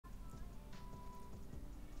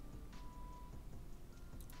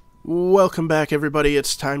Welcome back, everybody.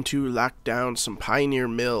 It's time to lock down some Pioneer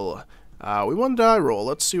Mill. We won die roll.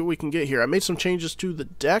 Let's see what we can get here. I made some changes to the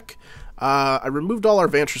deck. I removed all our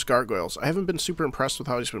Vantress Gargoyles. I haven't been super impressed with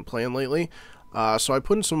how he's been playing lately. So I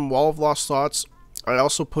put in some Wall of Lost Thoughts. I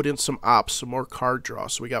also put in some Ops, some more card draw.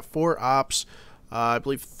 So we got 4 Ops, I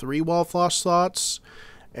believe 3 Wall of Lost Thoughts.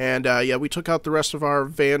 And yeah, we took out the rest of our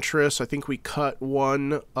Vantress. I think we cut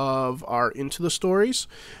one of our Into the Stories.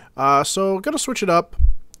 So gonna switch it up.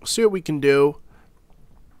 See what we can do.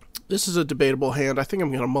 This is a debatable hand. I think I'm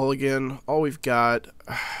going to mulligan. All we've got...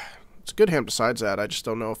 It's a good hand besides that. I just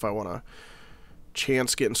don't know if I want to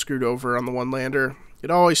chance getting screwed over on the one-lander. It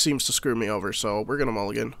always seems to screw me over, so we're going to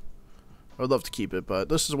mulligan. I would love to keep it, but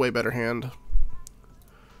this is a way better hand.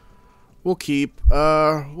 We'll keep.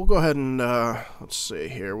 We'll go ahead and... let's see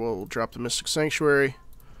here. We'll drop the Mystic Sanctuary.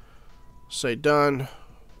 Say done.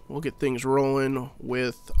 We'll get things rolling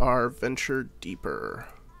with our Venture Deeper.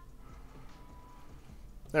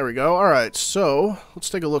 There we go. Alright, so let's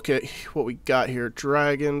take a look at what we got here.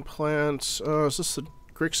 Dragon, plants. Is this the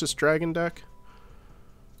Grixis Dragon deck?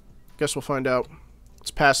 Guess we'll find out. Let's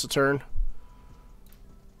pass the turn.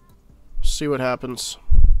 See what happens.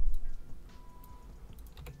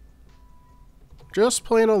 Just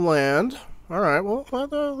playing a land. Alright, well,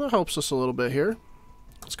 that helps us a little bit here.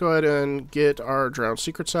 Let's go ahead and get our Drowned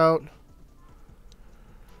Secrets out.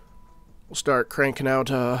 We'll start cranking out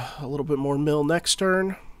a little bit more mill next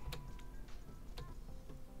turn.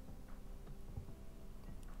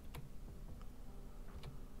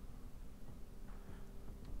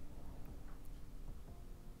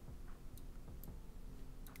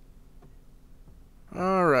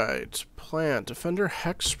 Alright, plant, defender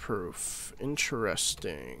hexproof.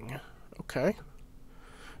 Interesting. Okay.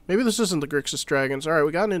 Maybe this isn't the Grixis Dragons. Alright,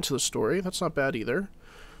 we got into the story. That's not bad either.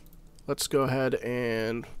 Let's go ahead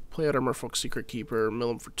and play out our Merfolk Secret Keeper,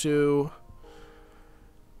 mill him for 2.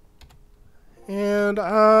 And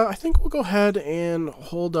I think we'll go ahead and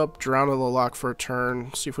hold up Drown of the Lock for a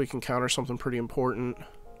turn. See if we can counter something pretty important.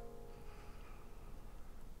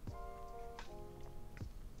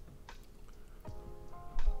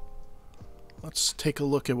 Let's take a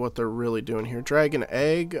look at what they're really doing here. Dragon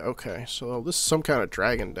Egg. Okay, so this is some kind of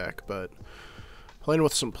dragon deck, but playing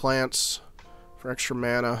with some plants for extra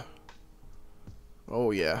mana.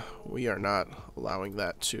 Oh yeah, we are not allowing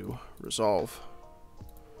that to resolve.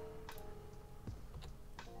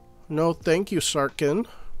 No thank you, Sarkin.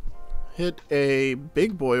 Hit a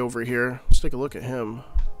big boy over here. Let's take a look at him.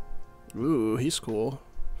 Ooh, he's cool.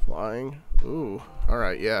 Flying. Ooh,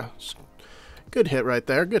 alright, yeah. Good hit right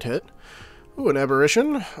there, good hit. Ooh, an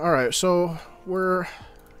Aberration. Alright, so we're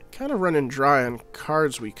kind of running dry on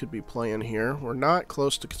cards we could be playing here. We're not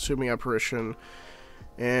close to Consuming Apparition.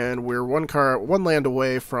 And we're one land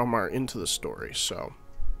away from our Into the Story, so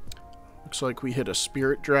looks like we hit a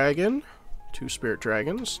Spirit Dragon, 2 Spirit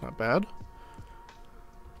Dragons, not bad.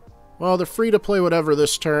 Well, they're free to play whatever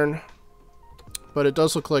this turn, but it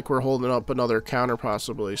does look like we're holding up another counter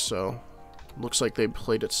possibly, so looks like they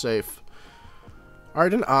played it safe.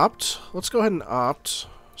 Alright, an Opt. Let's go ahead and Opt,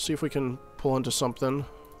 see if we can pull into something.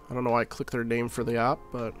 I don't know why I clicked their name for the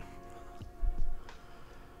Opt, but...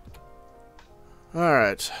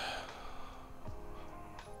 Alright.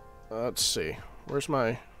 Let's see. Where's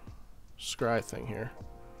my scry thing here?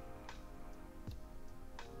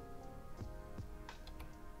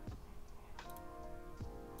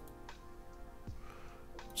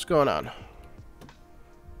 What's going on? Am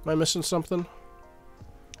I missing something?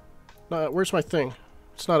 No, where's my thing?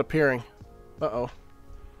 It's not appearing. Uh-oh.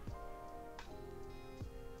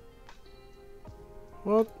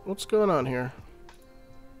 What's going on here?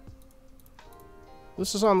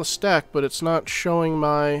 This is on the stack, but it's not showing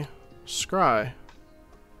my scry.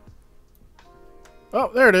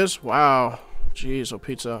 Oh, there it is. Wow. Jeez, oh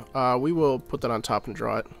pizza. We will put that on top and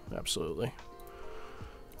draw it. Absolutely.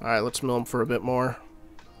 Alright, let's mill him for a bit more.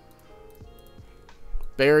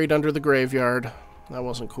 Buried under the graveyard. That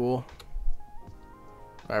wasn't cool.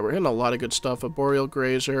 Alright, we're hitting a lot of good stuff. A Boreal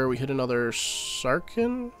Grazer. We hit another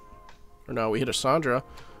Sarkin? Or no, we hit a Sandra.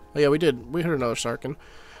 Oh yeah, we did. We hit another Sarkin.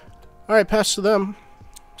 Alright, pass to them.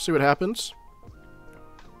 See what happens.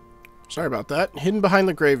 Sorry about that. Hidden behind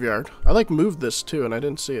the graveyard. I like moved this too and I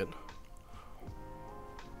didn't see it.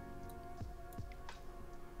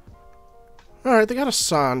 Alright, they got a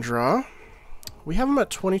Sandra. We have them at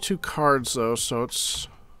 22 cards though, so it's...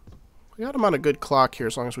 We got them on a good clock here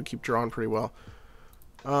as long as we keep drawing pretty well.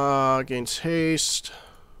 Gains haste.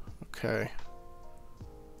 Okay.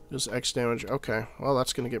 Does X damage. Okay, well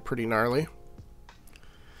that's going to get pretty gnarly.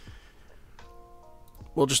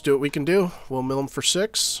 We'll just do what we can do. We'll mill him for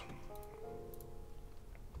 6.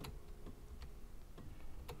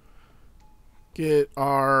 Get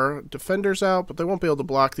our defenders out, but they won't be able to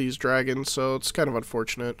block these dragons, so it's kind of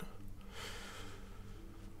unfortunate.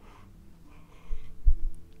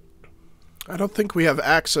 I don't think we have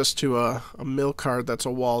access to a mill card that's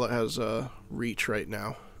a wall that has reach right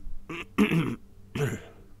now.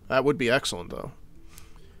 That would be excellent, though.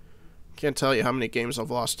 Can't tell you how many games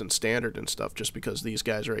I've lost in standard and stuff just because these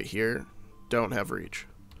guys right here don't have reach.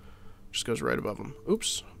 Just goes right above them.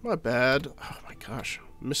 Oops, my bad. Oh my gosh,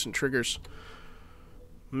 missing triggers.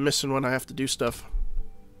 Missing when I have to do stuff.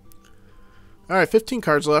 Alright, 15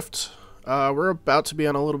 cards left. We're about to be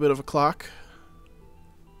on a little bit of a clock.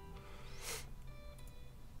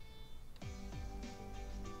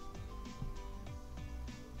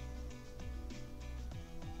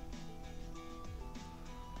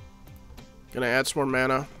 Gonna add some more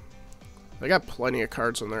mana. They got plenty of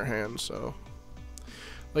cards in their hand, so...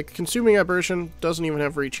 Like, Consuming Aberration doesn't even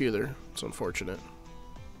have reach either. It's unfortunate.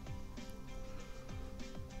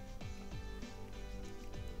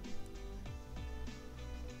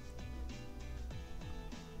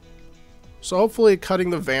 So hopefully cutting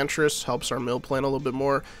the Vantress helps our mill plan a little bit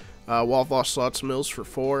more. Wall of Lost Slots mills for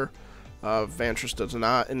 4. Vantress does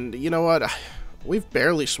not. And you know what? We've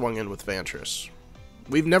barely swung in with Vantress.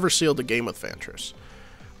 We've never sealed a game with Vantress.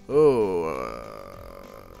 Oh,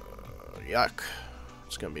 yuck.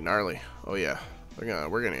 It's gonna be gnarly. Oh yeah,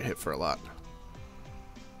 we're gonna hit for a lot.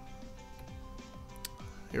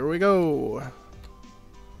 Here we go.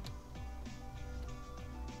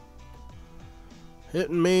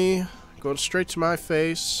 Hitting me, going straight to my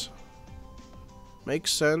face.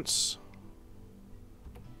 Makes sense.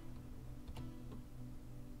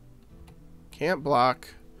 Can't block.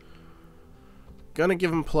 Gonna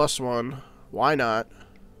give him +1. Why not?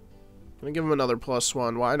 Gonna give him another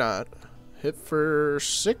 +1. Why not? Hit for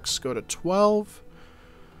 6. Go to 12.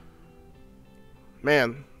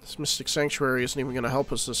 Man, this Mystic Sanctuary isn't even gonna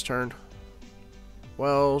help us this turn.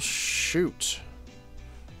 Well, shoot.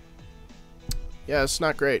 Yeah, it's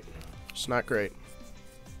not great. It's not great.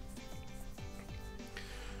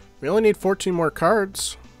 We only need 14 more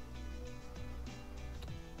cards.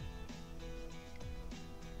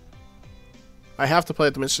 I have to play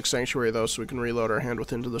at the Mystic Sanctuary, though, so we can reload our hand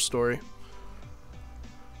with Into the Story.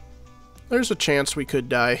 There's a chance we could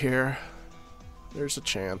die here. There's a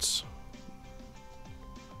chance.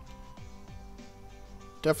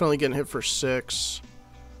 Definitely getting hit for 6.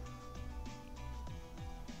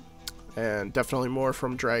 And definitely more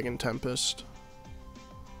from Dragon Tempest.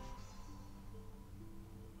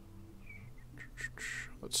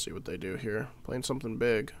 Let's see what they do here. Playing something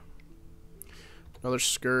big. Another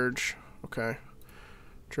Scourge. Okay.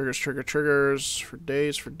 Triggers, triggers for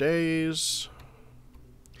days, for days.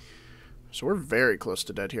 So we're very close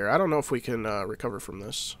to dead here. I don't know if we can recover from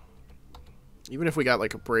this. Even if we got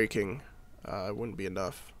like a breaking, it wouldn't be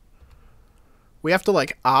enough. We have to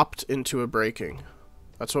like opt into a breaking.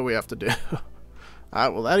 That's what we have to do.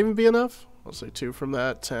 Will that even be enough? I'll say 2 from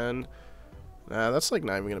that, 10. Nah, that's like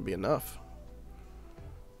not even going to be enough.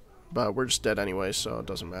 But we're just dead anyway, so it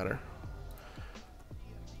doesn't matter.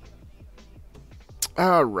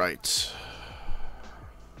 Alright.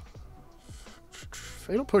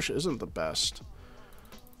 Fatal Push isn't the best.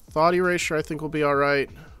 Thought Erasure I think will be alright.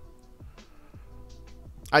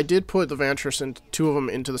 I did put the Vantress and 2 of them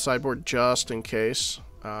into the sideboard just in case.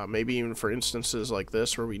 Maybe even for instances like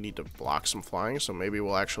this where we need to block some flying, so maybe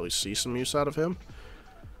we'll actually see some use out of him.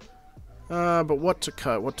 But what to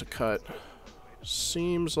cut? What to cut?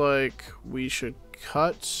 Seems like we should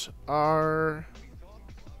cut our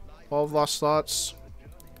Wall of Lost Thoughts.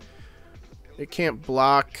 It can't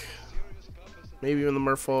block. Maybe even the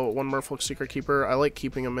one Merfolk Secret Keeper. I like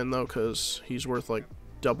keeping him in though because he's worth like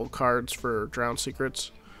double cards for Drowned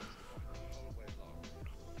Secrets.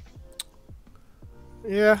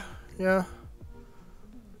 Yeah.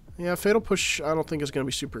 Fatal Push I don't think is going to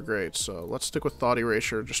be super great, so let's stick with Thought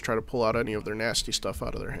Erasure. Just try to pull out any of their nasty stuff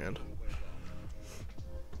out of their hand.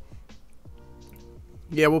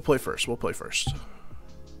 Yeah, we'll play first.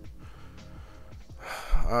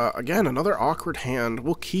 Again, another awkward hand.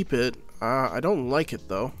 We'll keep it. I don't like it,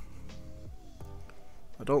 though.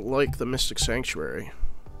 I don't like the Mystic Sanctuary.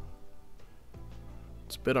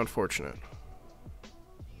 It's a bit unfortunate.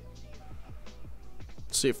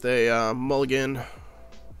 Let's see if they mulligan.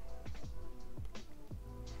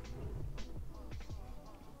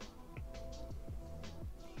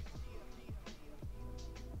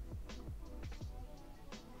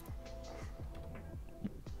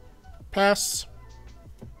 Pass.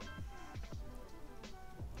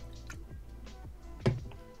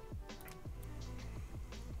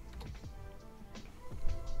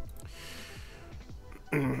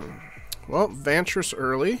 Well, Vantress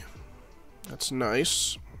early. That's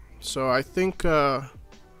nice. So I think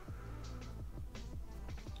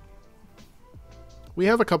we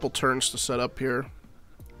have a couple turns to set up here.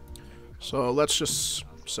 So let's just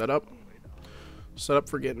set up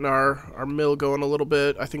for getting our mill going a little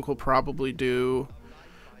bit. I think we'll probably do,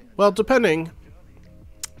 well, depending,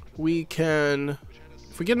 we can,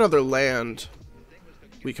 if we get another land,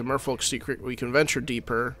 we can Merfolk Secret, we can venture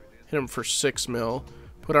deeper, hit him for 6 mil,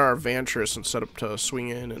 put our Vantress and set up to swing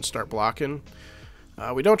in and start blocking.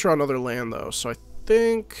 We don't draw another land though, so I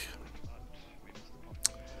think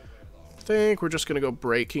we're just gonna go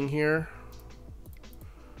breaking here.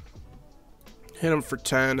 Hit him for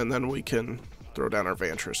 10, and then we can throw down our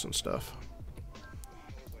Vantress and stuff.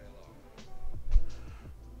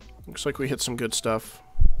 Looks like we hit some good stuff.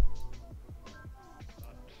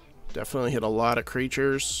 Definitely hit a lot of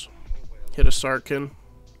creatures. Hit a Sarkin.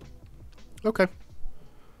 Okay.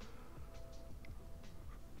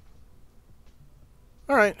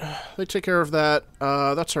 Alright, they take care of that.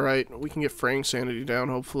 That's alright. We can get Fraying Sanity down,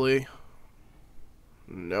 hopefully.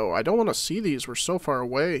 No, I don't want to see these. We're so far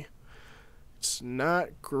away. It's not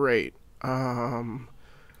great. I'm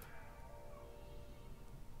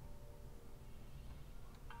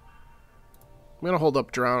gonna hold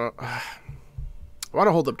up Drown. I want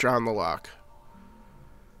to hold up Drown the Lock.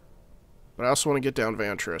 But I also want to get down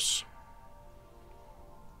Vantress.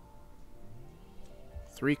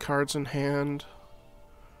 3 cards in hand.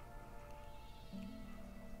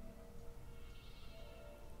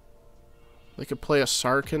 They could play a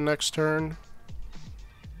Sarkin next turn.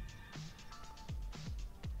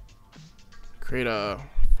 Create a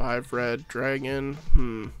 5-red dragon.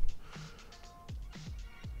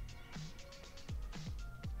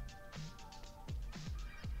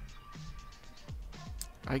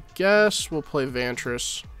 I guess we'll play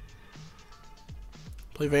Vantress.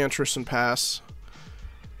 Play Vantress and pass.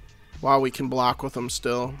 While we can block with them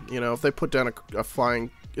still. You know, if they put down a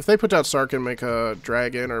flying... If they put down Sarkin, make a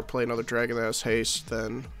dragon, or play another dragon that has haste,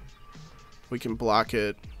 then we can block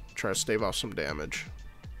it, try to stave off some damage.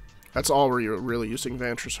 That's all we're really using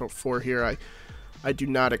Vantress for here. I do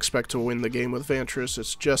not expect to win the game with Vantress.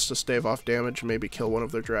 It's just to stave off damage and maybe kill one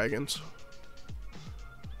of their dragons.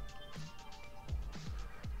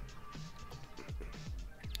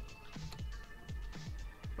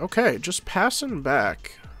 Okay, just passing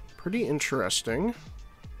back. Pretty interesting.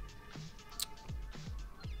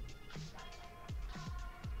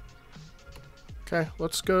 Okay,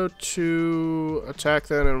 let's go to attack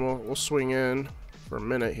then, and we'll swing in for a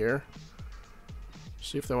minute here.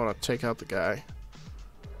 See if they want to take out the guy.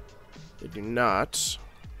 They do not.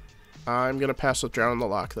 I'm going to pass with Drown the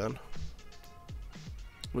Lock then.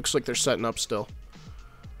 Looks like they're setting up still.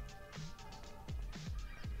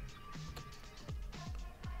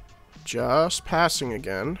 Just passing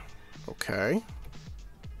again. Okay.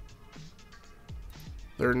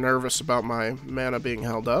 They're nervous about my mana being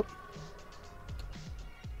held up.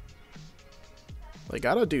 They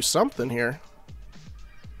gotta do something here.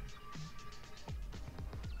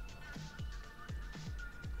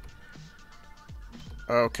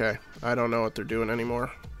 Okay, I don't know what they're doing anymore.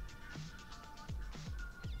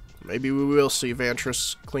 Maybe we will see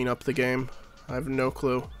Vantress clean up the game. I have no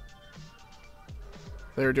clue.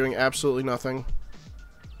 They're doing absolutely nothing.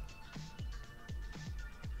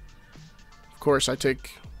 Of course, I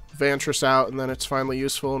take Vantress out, and then it's finally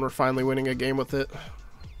useful, and we're finally winning a game with it.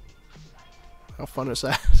 How fun is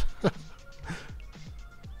that?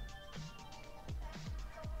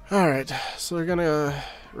 Alright, so they're gonna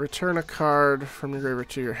return a card from your graveyard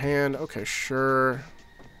to your hand. Okay, sure.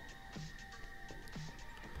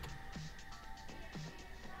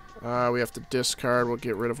 We have to discard. We'll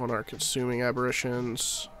get rid of one of our consuming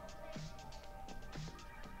aberrations.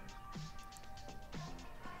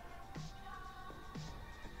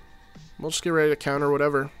 We'll just get ready to counter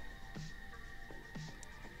whatever.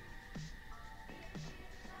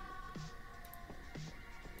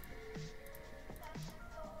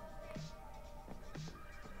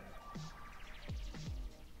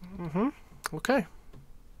 Okay.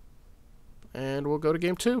 And we'll go to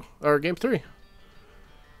game 2, or game 3.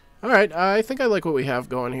 Alright, I think I like what we have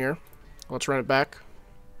going here. Let's run it back.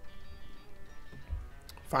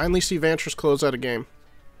 Finally see Vantress close out a game.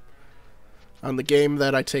 On the game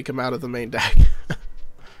that I take him out of the main deck.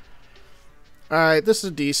 Alright, this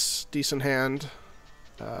is a decent hand.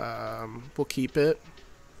 We'll keep it.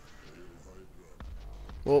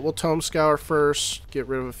 We'll Tome Scour first, get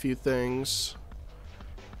rid of a few things.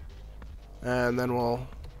 And then we'll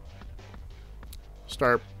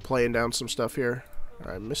start playing down some stuff here.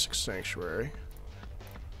 Alright, Mystic Sanctuary.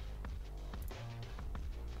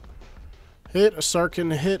 Hit a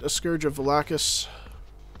Sarkin, hit a Scourge of Valakis.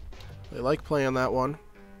 They like playing that one.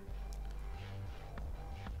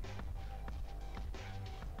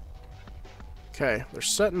 Okay, they're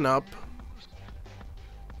setting up.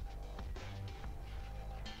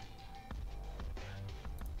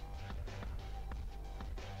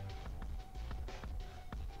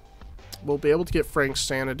 We'll be able to get Frank's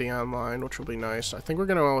Sanity online, which will be nice. I think we're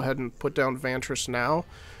going to go ahead and put down Vantress now.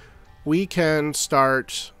 We can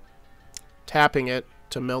start tapping it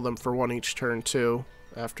to mill them for 1 each turn, too,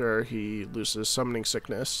 after he loses Summoning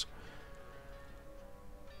Sickness.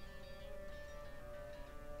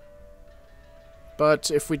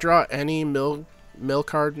 But if we draw any mill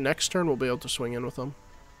card next turn, we'll be able to swing in with them.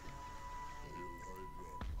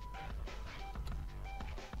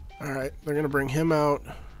 Alright, they're going to bring him out.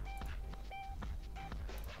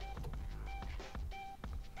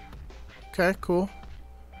 Okay, cool.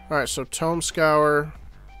 Alright, so Tome Scour.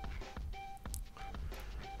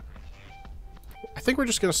 I think we're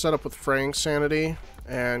just going to set up with Fraying Sanity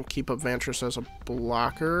and keep up Vantress as a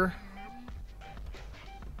blocker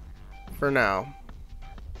for now.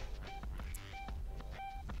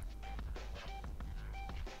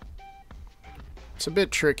 It's a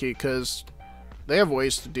bit tricky because they have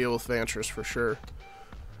ways to deal with Vantress for sure.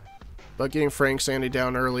 But getting Fraying Sanity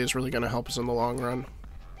down early is really going to help us in the long run.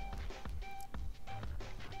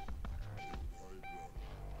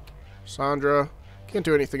 Sandra, can't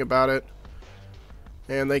do anything about it.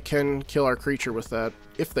 And they can kill our creature with that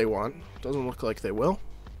if they want. Doesn't look like they will.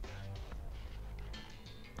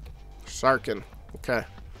 Sarkin, okay.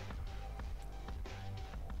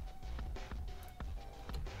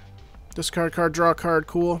 Discard card, draw a card,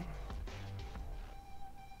 cool.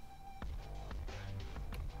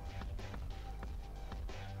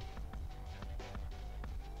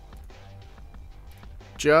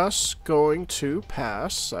 Just going to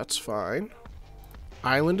pass, that's fine.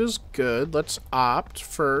 Island is good. Let's opt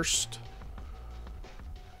first.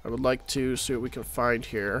 I would like to see what we can find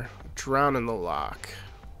here. Drown in the Loch.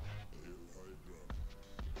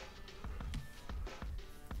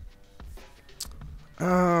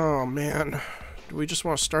 Oh, man. Do we just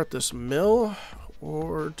want to start this mill?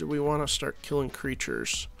 Or do we want to start killing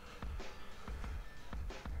creatures?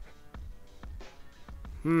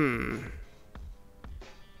 I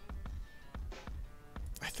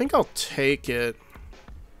think I'll take it.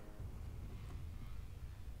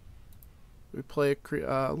 We play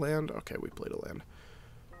a land? Okay, we played a land.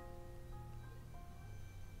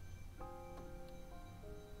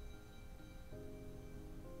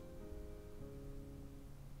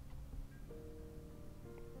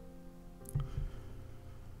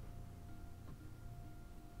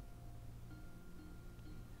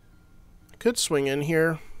 Could swing in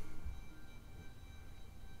here.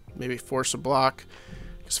 Maybe force a block.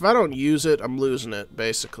 Because if I don't use it, I'm losing it,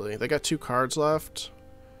 basically. They got 2 cards left.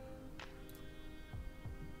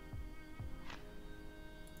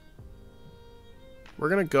 We're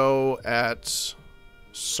going to go at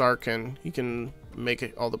Sarkin. He can make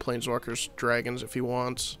it all the Planeswalkers dragons if he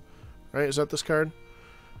wants. Right? Is that this card?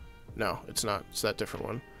 No, it's not. It's that different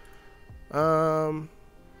one.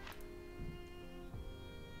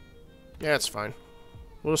 Yeah, it's fine.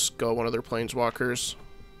 We'll just go one of their Planeswalkers.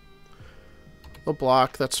 They'll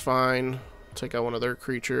block, that's fine. Take out one of their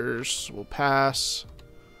creatures. We'll pass.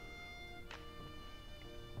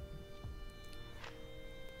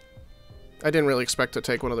 I didn't really expect to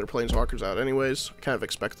take one of their Planeswalkers out anyways. I kind of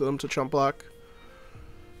expected them to chump block.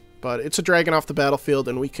 But it's a dragon off the battlefield,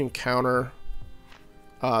 and we can counter.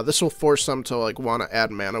 This will force them to like want to add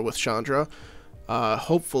mana with Chandra.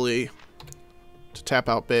 Hopefully to tap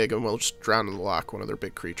out big, and we'll just drown in the Loch one of their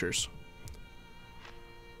big creatures.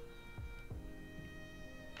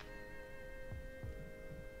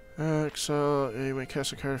 So you may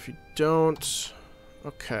cast a card if you don't.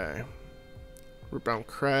 Okay. Rootbound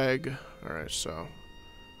Crag. Alright, so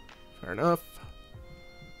fair enough.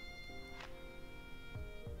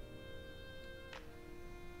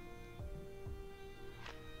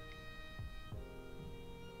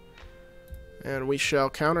 And we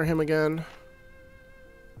shall counter him again.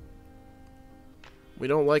 We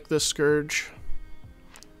don't like this Scourge.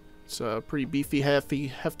 It's a pretty beefy,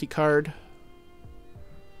 hefty card.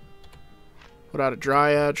 Put out a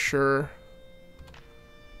Dryad, sure.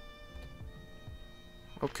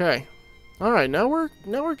 Okay. Alright, now we're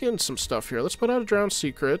getting some stuff here. Let's put out a Drowned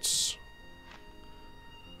Secrets.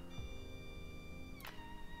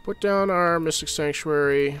 Put down our Mystic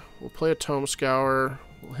Sanctuary. We'll play a Tome Scour.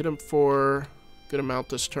 We'll hit him for a good amount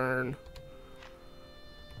this turn.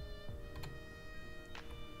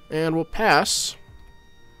 And we'll pass.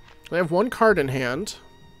 They have 1 card in hand.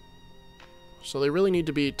 So they really need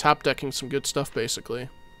to be top decking some good stuff, basically.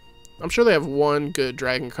 I'm sure they have one good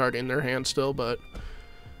dragon card in their hand still, but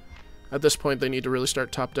at this point they need to really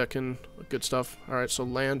start top decking good stuff. Alright, so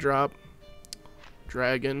land drop,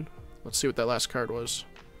 dragon. Let's see what that last card was.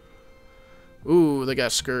 Ooh, they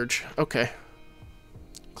got Scourge. Okay.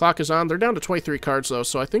 Clock is on. They're down to 23 cards, though,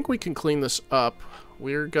 so I think we can clean this up.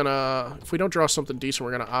 We're gonna... If we don't draw something decent,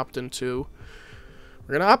 we're gonna opt into...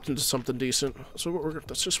 We're gonna opt into something decent. So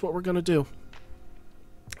that's just what we're gonna do.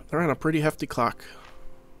 They're on a pretty hefty clock.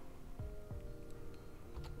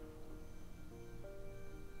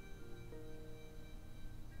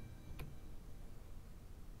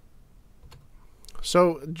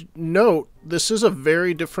 So, note, this is a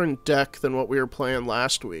very different deck than what we were playing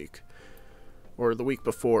last week. Or the week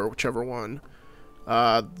before, whichever one.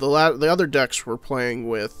 The other decks were playing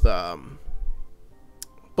with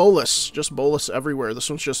Bolus. Just Bolus everywhere. This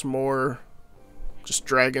one's just more... Just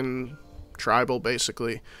Dragon Tribal,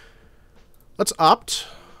 basically. Let's opt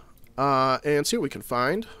and see what we can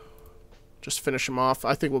find. Just finish him off.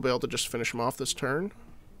 I think we'll be able to just finish him off this turn.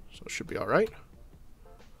 So it should be alright.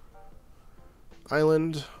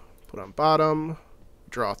 Island, put on bottom,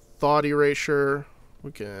 draw Thought Erasure.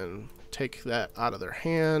 We can take that out of their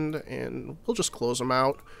hand, and we'll just close them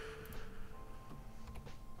out.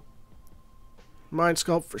 Mind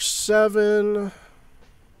Sculpt for 7.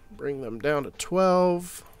 Bring them down to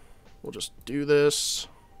 12. We'll just do this.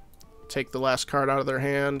 Take the last card out of their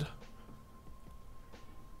hand.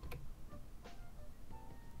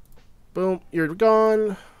 Boom, you're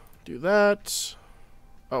gone. Do that.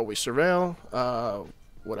 Oh, we surveil.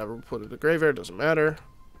 Whatever, we'll put it in the graveyard, doesn't matter.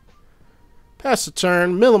 Pass the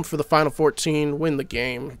turn, mill him for the final 14, win the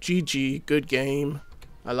game. GG, good game.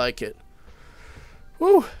 I like it.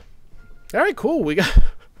 Woo! Alright, cool. We got...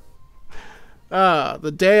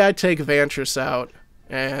 the day I take Vantress out,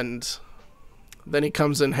 and then he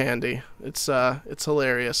comes in handy. It's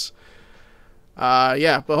hilarious.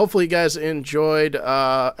 Yeah, but hopefully you guys enjoyed.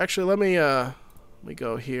 Actually, let me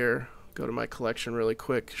go here. Go to my collection really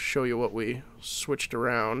quick, show you what we switched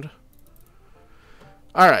around.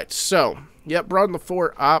 Alright, so, yep, brought in the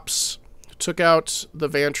 4 ops, took out the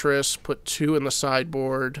Vantress, put 2 in the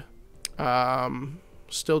sideboard,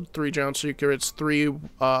 still 3 Giant Secrets, 3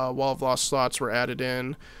 Wall of Lost slots were added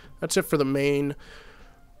in. That's it for the main.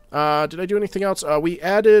 Did I do anything else?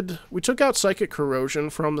 We took out Psychic Corrosion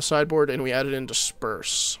from the sideboard, and we added in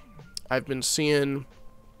Disperse. I've been seeing...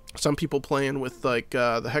 some people playing with, like,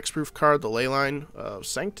 the Hexproof card, the Leyline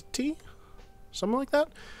Sanctity? Something like that?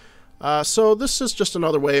 So this is just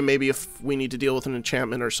another way, maybe if we need to deal with an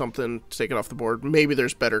enchantment or something to take it off the board, maybe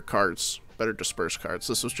there's better cards, better Disperse cards.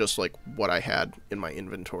 This was just, like, what I had in my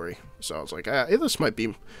inventory. So I was like, this might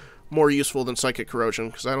be more useful than Psychic Corrosion,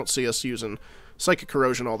 because I don't see us using Psychic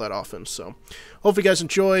Corrosion all that often. So hope you guys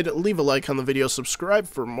enjoyed. Leave a like on the video, subscribe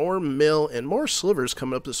for more mill and more slivers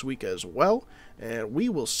coming up this week as well. And we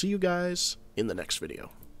will see you guys in the next video.